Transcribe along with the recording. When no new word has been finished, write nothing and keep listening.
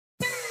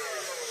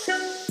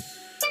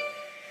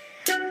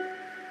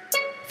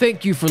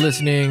Thank you for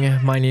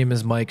listening. My name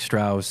is Mike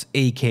Strauss,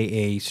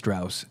 aka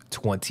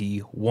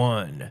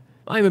Strauss21.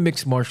 I'm a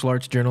mixed martial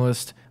arts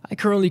journalist. I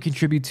currently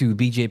contribute to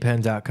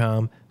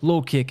bjpen.com,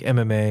 Low Kick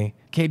MMA,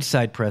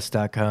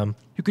 CageSidePress.com.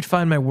 You could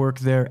find my work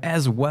there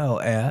as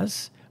well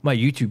as my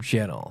YouTube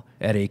channel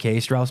at aka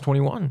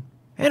Strauss21.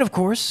 And of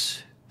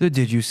course, the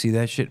Did You See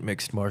That Shit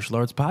Mixed Martial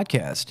Arts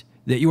podcast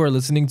that you are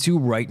listening to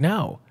right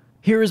now.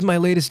 Here is my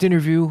latest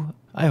interview.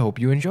 I hope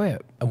you enjoy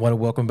it. I want to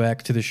welcome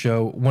back to the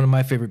show one of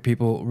my favorite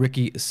people,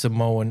 Ricky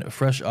Simón,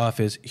 fresh off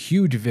his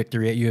huge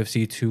victory at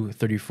UFC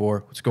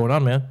 234. What's going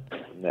on, man?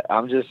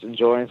 I'm just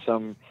enjoying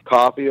some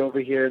coffee over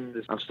here.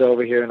 I'm still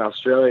over here in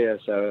Australia,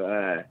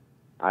 so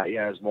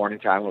it's morning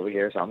time over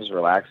here, so I'm just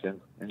relaxing,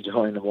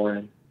 enjoying the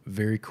morning.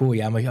 Very cool.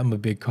 Yeah, I'm a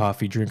big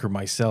coffee drinker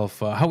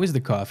myself. How is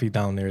the coffee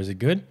down there? Is it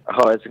good?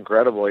 Oh, it's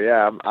incredible.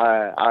 Yeah,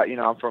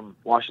 I'm from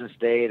Washington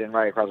State, and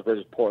right across the bridge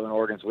is Portland,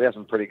 Oregon. So we have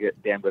some pretty good,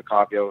 damn good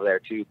coffee over there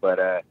too. But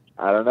I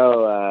don't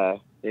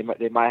know. They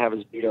might have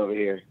us beat over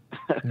here.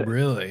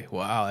 Really?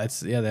 Wow.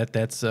 That's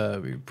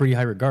pretty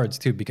high regards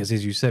too, because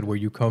as you said, where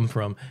you come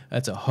from,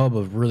 that's a hub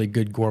of really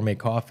good gourmet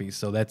coffee.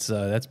 So that's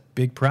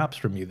big props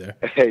from you there.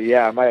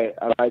 Yeah, I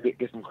might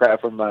get some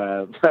crap from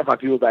my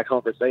people back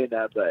home for saying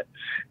that, but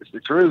it's the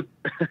truth.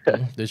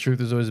 The truth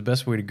is always the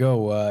best way to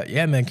go.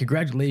 Yeah, man,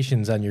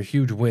 congratulations on your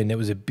huge win. It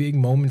was a big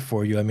moment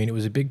for you. I mean, it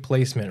was a big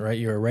placement, right?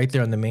 You were right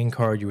there on the main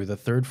card. You were the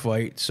third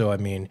fight. So, I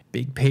mean,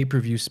 big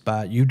pay-per-view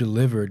spot. You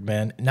delivered,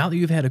 man. Now that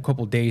you've had a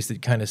couple days to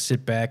kind of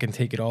sit back and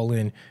take it all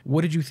in,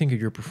 what did you think of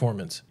your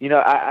performance? You know,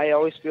 I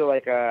always feel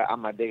like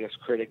I'm my biggest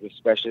critic,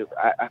 especially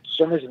for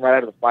some reason right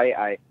out of the fight,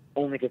 I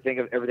only could think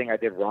of everything I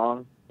did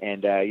wrong.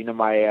 And,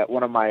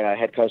 one of my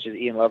head coaches,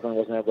 Ian Loveland,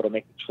 wasn't able to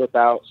make the trip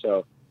out.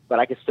 But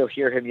I could still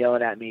hear him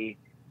yelling at me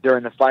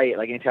during the fight,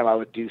 like anytime I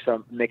would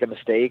make a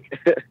mistake.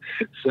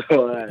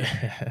 But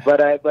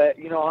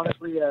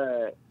honestly,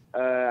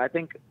 I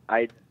think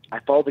I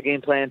followed the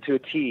game plan to a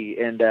T,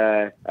 and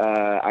I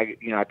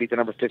beat the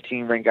number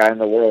 15 ranked guy in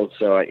the world,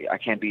 so I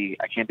can't be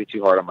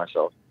too hard on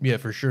myself. Yeah,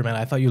 for sure, man.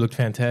 I thought you looked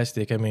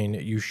fantastic. I mean,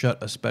 you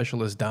shut a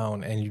specialist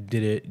down, and you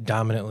did it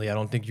dominantly. I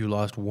don't think you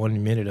lost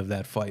 1 minute of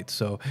that fight,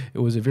 so it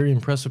was a very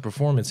impressive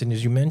performance. And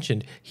as you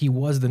mentioned, he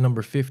was the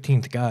number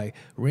 15th guy.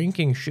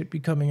 Ranking should be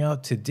coming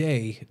out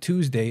today,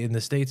 Tuesday, in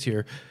the States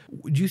here.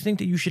 Do you think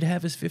that you should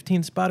have his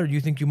 15th spot, or do you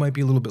think you might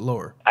be a little bit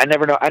lower? I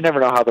never know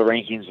how the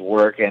rankings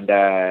work, and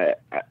I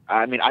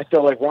mean, I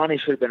feel like Rani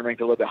should have been ranked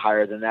a little bit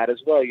higher than that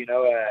as well,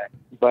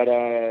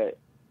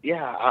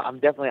 Yeah, I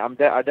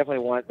definitely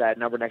want that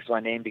number next to my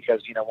name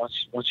because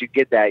once you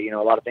get that,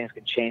 a lot of things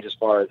can change as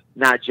far as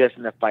not just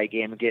in the fight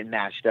game and getting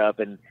matched up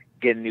and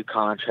getting new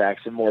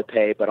contracts and more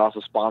pay, but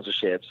also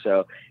sponsorships.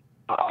 So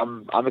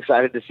I'm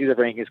excited to see the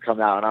rankings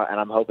come out, and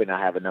I'm hoping I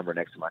have a number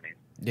next to my name.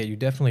 Yeah, you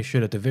definitely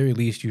should. At the very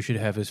least, you should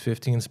have his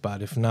 15th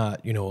spot. If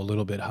not, a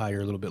little bit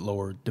higher, a little bit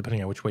lower,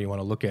 depending on which way you want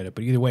to look at it.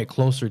 But either way,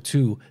 closer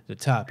to the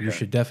top, you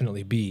should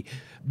definitely be.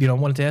 I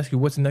wanted to ask you,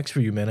 what's next for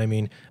you, man? I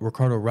mean,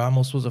 Ricardo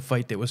Ramos was a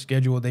fight that was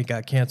scheduled. They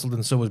got canceled,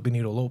 and so was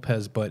Benito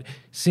Lopez. But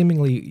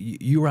seemingly,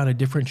 you were on a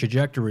different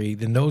trajectory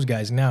than those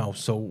guys now.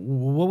 So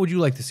what would you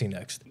like to see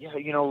next? Yeah,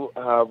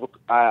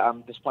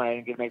 I'm just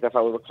planning to make that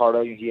fight with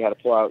Ricardo. He had to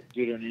pull out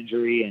due to an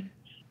injury, and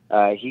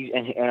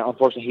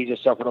unfortunately, he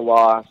just suffered a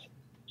loss.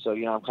 So,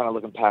 I'm kind of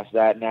looking past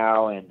that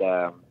now. And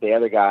the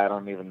other guy, I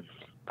don't even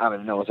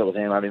know what's up with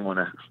him. I didn't want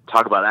to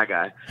talk about that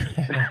guy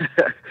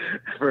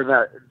for as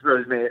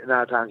many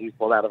amount of times he's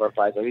pulled out of our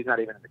fight. So he's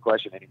not even in the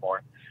question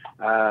anymore.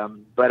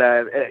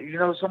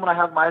 Someone I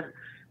have my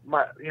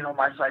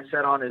sights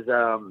set on is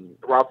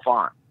Rob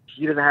Font.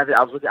 He doesn't have it.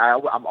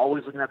 I'm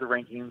always looking at the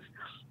rankings,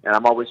 and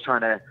I'm always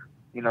trying to,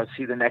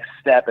 see the next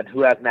step and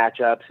who has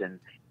matchups.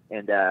 And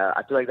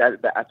I feel like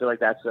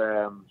that's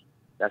a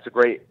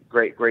great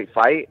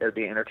fight. It'll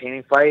be an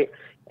entertaining fight,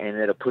 and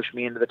it'll push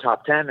me into the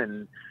top 10.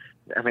 And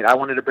I mean, I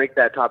wanted to break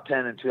that top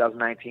 10 in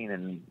 2019,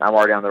 and I'm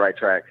already on the right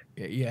track.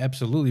 Yeah,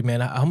 absolutely,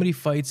 man. How many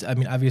fights? I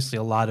mean, obviously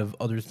a lot of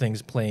other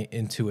things play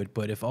into it,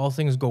 but if all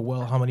things go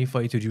well, how many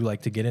fights would you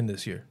like to get in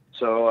this year?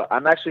 So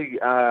I'm actually in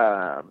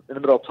the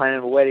middle of planning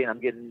a wedding. I'm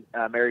getting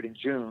married in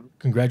June.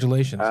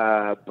 Congratulations.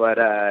 Thank you. But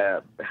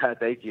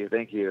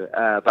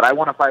I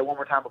want to fight one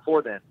more time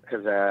before then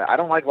because I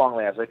don't like long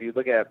layoffs. If you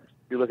look at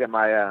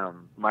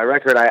my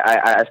record,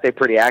 I stay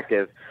pretty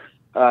active.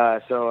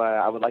 So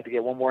I would like to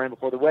get one more in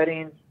before the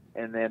wedding,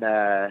 and then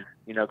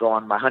go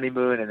on my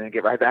honeymoon, and then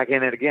get right back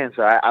in it again.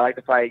 So I like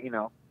to fight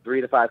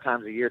 3 to 5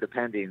 times a year,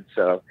 depending.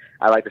 So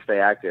I like to stay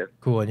active.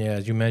 Cool. And yeah,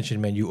 as you mentioned,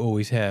 man, you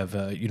always have,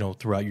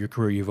 throughout your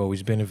career, you've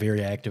always been a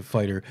very active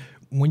fighter.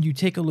 When you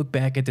take a look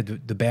back at the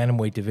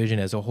bantamweight division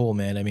as a whole,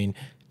 man, I mean,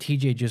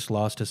 TJ just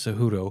lost to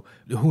Cejudo.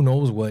 Who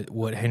knows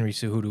what Henry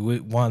Cejudo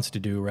wants to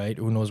do, right?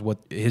 Who knows what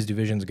his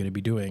division's going to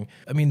be doing?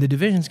 I mean, the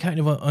division's kind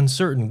of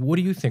uncertain. What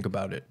do you think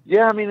about it?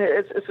 Yeah, I mean,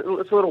 it's a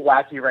little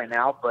wacky right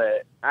now,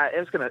 but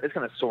it's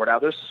gonna sort out.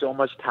 There's so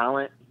much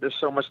talent. There's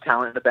so much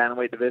talent in the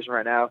bantamweight division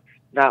right now.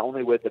 Not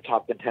only with the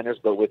top contenders,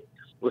 but with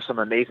some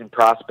amazing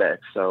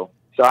prospects. So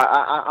So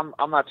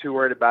I'm not too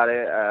worried about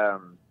it.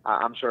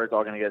 I'm sure it's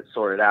all going to get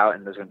sorted out,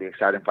 and there's going to be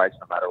exciting fights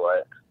no matter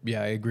what.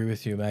 Yeah, I agree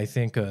with you, man. I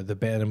think the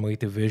bantamweight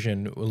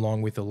division,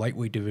 along with the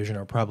lightweight division,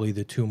 are probably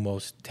the two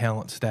most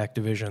talent-stacked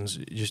divisions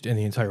just in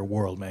the entire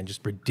world, man.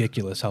 Just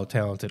ridiculous how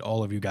talented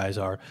all of you guys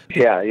are.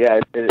 Yeah,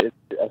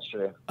 that's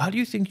true. How do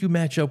you think you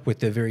match up with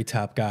the very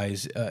top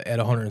guys at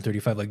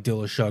 135, like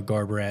Dillashaw,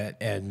 Garbrandt,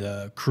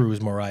 and Cruz,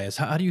 Moraes?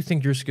 How do you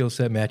think your skill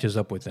set matches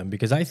up with them?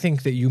 Because I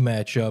think that you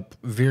match up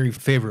very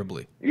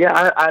favorably.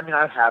 Yeah, I mean,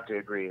 I have to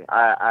agree.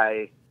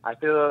 I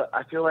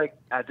feel like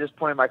at this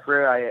point in my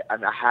career, I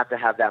have to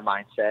have that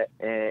mindset,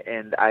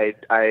 and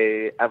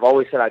I've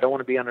always said I don't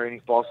want to be under any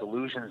false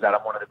illusions that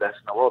I'm one of the best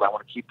in the world. I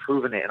want to keep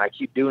proving it, and I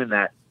keep doing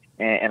that,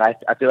 and I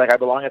feel like I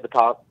belong at the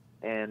top,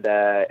 and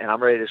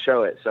I'm ready to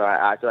show it. So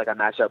I feel like I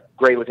match up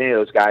great with any of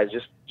those guys,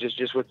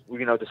 just with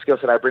the skill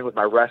set I bring with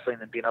my wrestling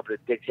and being able to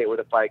dictate where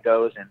the fight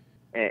goes,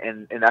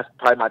 and that's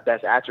probably my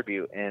best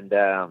attribute, and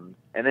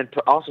then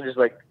also just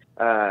like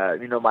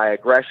my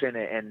aggression,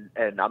 and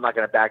I'm not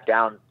going to back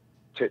down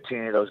to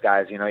any of those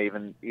guys,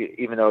 even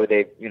though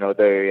they've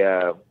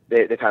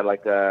had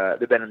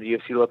they've been in the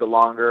UFC a little bit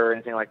longer or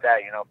anything like that.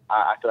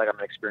 I feel like I'm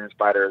an experienced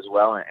fighter as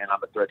well, and I'm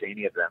a threat to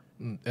any of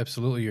them.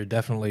 Absolutely, you're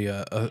definitely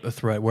a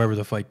threat wherever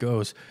the fight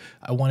goes.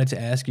 I wanted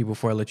to ask you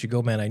before I let you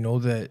go, man. I know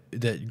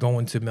that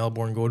going to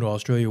Melbourne, going to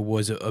Australia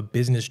was a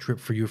business trip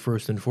for you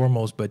first and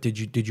foremost. But did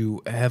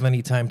you have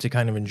any time to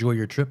kind of enjoy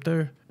your trip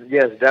there?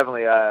 Yes,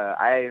 definitely.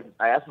 I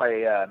asked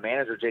my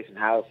manager, Jason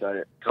House,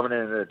 coming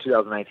into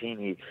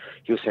 2019.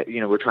 He was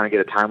saying, we're trying to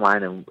get a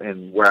timeline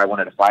and where I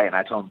wanted to fight, and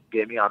I told him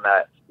get me on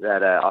that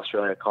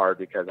Australia card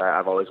because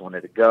I've always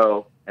wanted to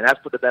go, and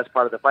that's what the best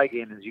part of the fight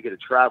game is. You get to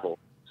travel.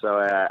 So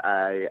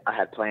I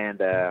had planned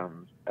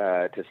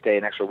to stay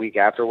an extra week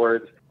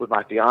afterwards with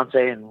my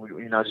fiance, and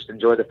we, just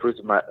enjoy the fruits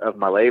of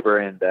my labor,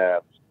 and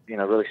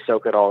really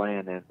soak it all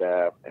in, and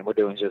we're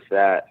doing just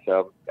that.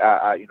 So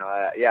I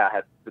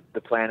had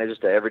the plan is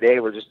just every day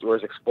we're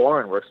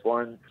exploring. We're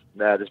exploring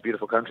this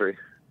beautiful country.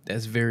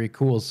 That's very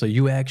cool. So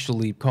you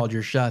actually called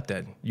your shot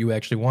then. You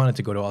actually wanted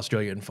to go to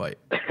Australia and fight.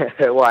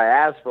 Well, I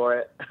asked for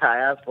it,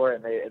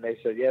 and they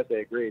said yes.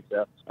 They agreed.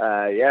 So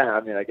I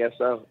mean, I guess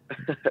so.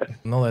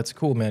 No, that's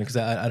cool, man. Because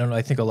I don't know.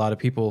 I think a lot of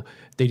people,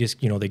 they just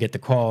they get the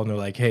call and they're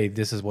like, hey,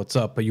 this is what's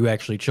up. But you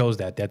actually chose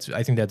that.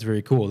 I think that's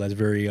very cool. That's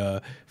very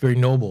very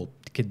noble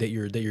that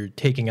you're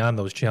taking on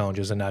those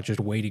challenges and not just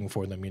waiting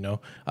for them.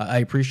 I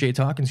appreciate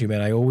talking to you,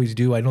 man. I always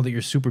do. I know that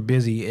you're super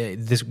busy.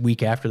 This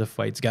week after the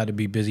fight's got to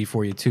be busy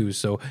for you too.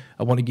 So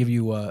I want to give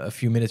you a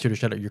few minutes here to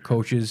shout out your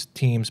coaches,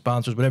 team,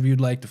 sponsors, whatever you'd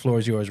like. The floor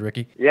is yours,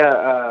 Ricky. Yeah,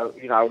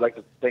 I would like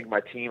to thank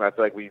my team. I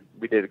feel like we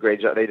did a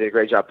great job. They did a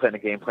great job putting a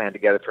game plan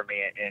together for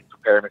me and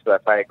preparing me for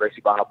that fight.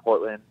 Gracie Baja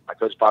Portland, my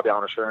coach Bobby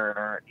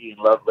Alner, Ian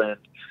Loveland,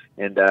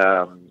 and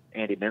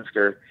Andy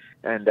Minsker.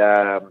 And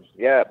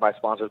my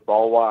sponsors: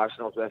 Ball Wash,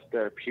 Northwest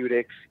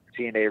Therapeutics,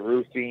 TNA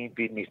Roofing,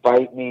 Feed Me,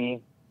 Fight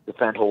Me,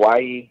 Defend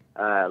Hawaii.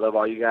 I love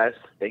all you guys.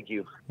 Thank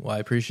you. Well, I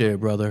appreciate it,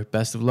 brother.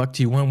 Best of luck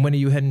to you. When are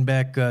you heading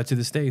back to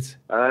the States?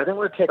 I think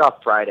we're going to take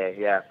off Friday.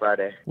 Yeah,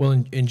 Friday.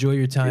 Well, enjoy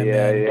your time,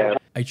 man. Yeah.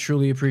 I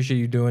truly appreciate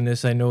you doing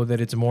this. I know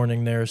that it's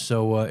morning there,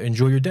 so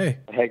enjoy your day.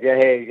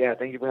 Hey, yeah.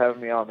 Thank you for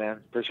having me on,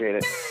 man. Appreciate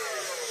it.